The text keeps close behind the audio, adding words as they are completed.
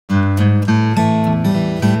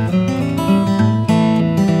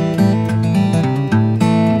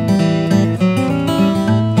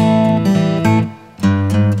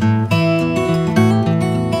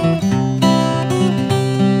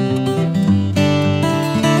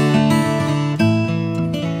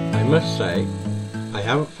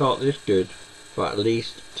haven't felt this good for at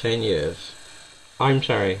least 10 years. I'm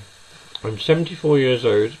Terry. I'm 74 years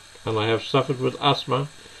old and I have suffered with asthma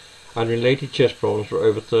and related chest problems for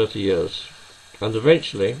over 30 years. And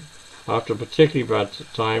eventually, after a particularly bad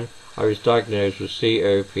time, I was diagnosed with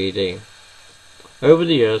COPD. Over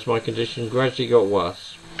the years, my condition gradually got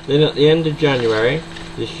worse. Then at the end of January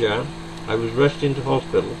this year, I was rushed into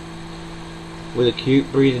hospital with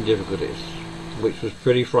acute breathing difficulties, which was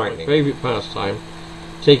pretty frightening. My favourite pastime,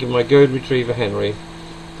 taking my golden retriever Henry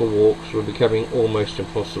for walks, were becoming almost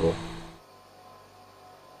impossible.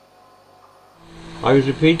 I was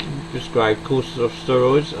repeatedly prescribed courses of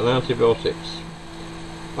steroids and antibiotics.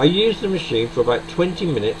 I used the machine for about 20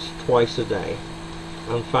 minutes twice a day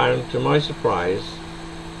and found, to my surprise,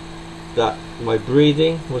 that my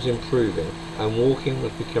breathing was improving and walking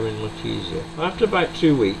was becoming much easier. After about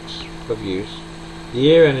 2 weeks of use, the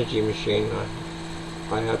Airnergy machine,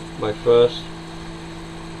 I had my first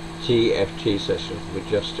TFT session with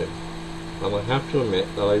Justin, and I have to admit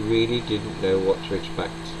that I really didn't know what to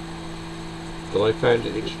expect, but I found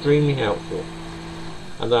it extremely helpful,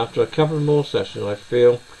 and after a couple more sessions I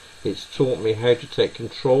feel it's taught me how to take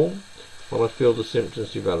control when I feel the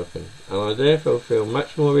symptoms developing, and I therefore feel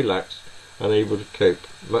much more relaxed and able to cope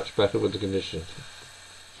much better with the condition.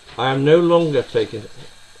 I am no longer taking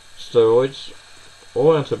steroids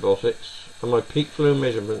or antibiotics, and my peak flow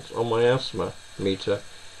measurements on my asthma meter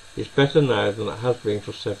is better now than it has been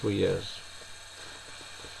for several years.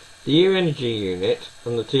 The Airnergy unit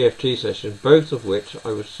and the TFT session, both of which I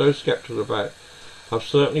was so sceptical about, have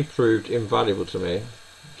certainly proved invaluable to me,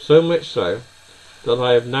 so much so that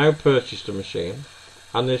I have now purchased a machine,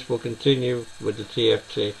 and this will continue with the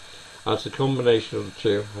TFT, as the combination of the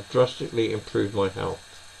two have drastically improved my health.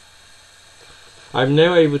 I am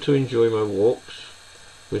now able to enjoy my walks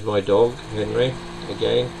with my dog Henry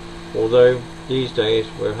again, although these days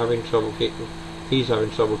he's having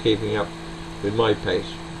trouble keeping up with my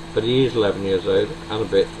pace, but he is 11 years old and a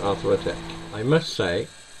bit arthritic. I must say,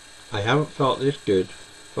 I haven't felt this good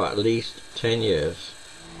for at least 10 years.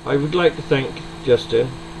 I would like to thank Justin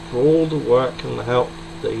for all the work and the help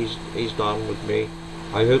that he's done with me.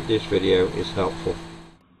 I hope this video is helpful.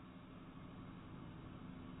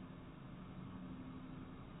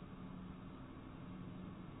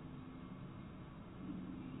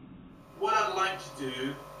 What I'd like to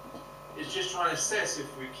do is just try and assess,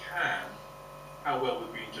 if we can, how well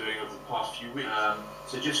we've been doing over the past few weeks.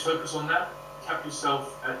 So just focus on that. Tap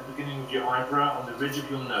yourself at the beginning of your eyebrow on the ridge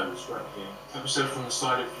of your nose right here. Tap yourself from the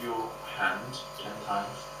side of your hand 10 times.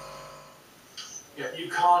 Yeah,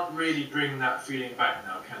 you can't really bring that feeling back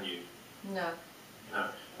now, can you? No. No.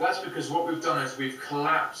 That's because what we've done is we've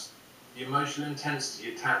collapsed the emotional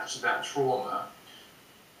intensity attached to that trauma,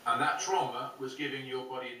 and that trauma was giving your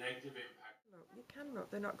body a negative impact. You can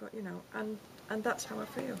look, they're not got, you know, and that's how I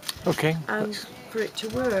feel. Okay. And for it to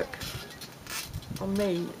work on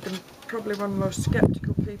me, probably one of the most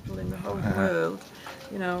sceptical people in the whole world,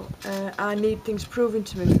 you know, I need things proven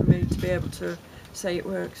to me for me to be able to say it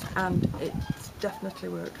works, and it's definitely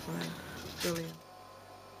worked for me. Brilliant.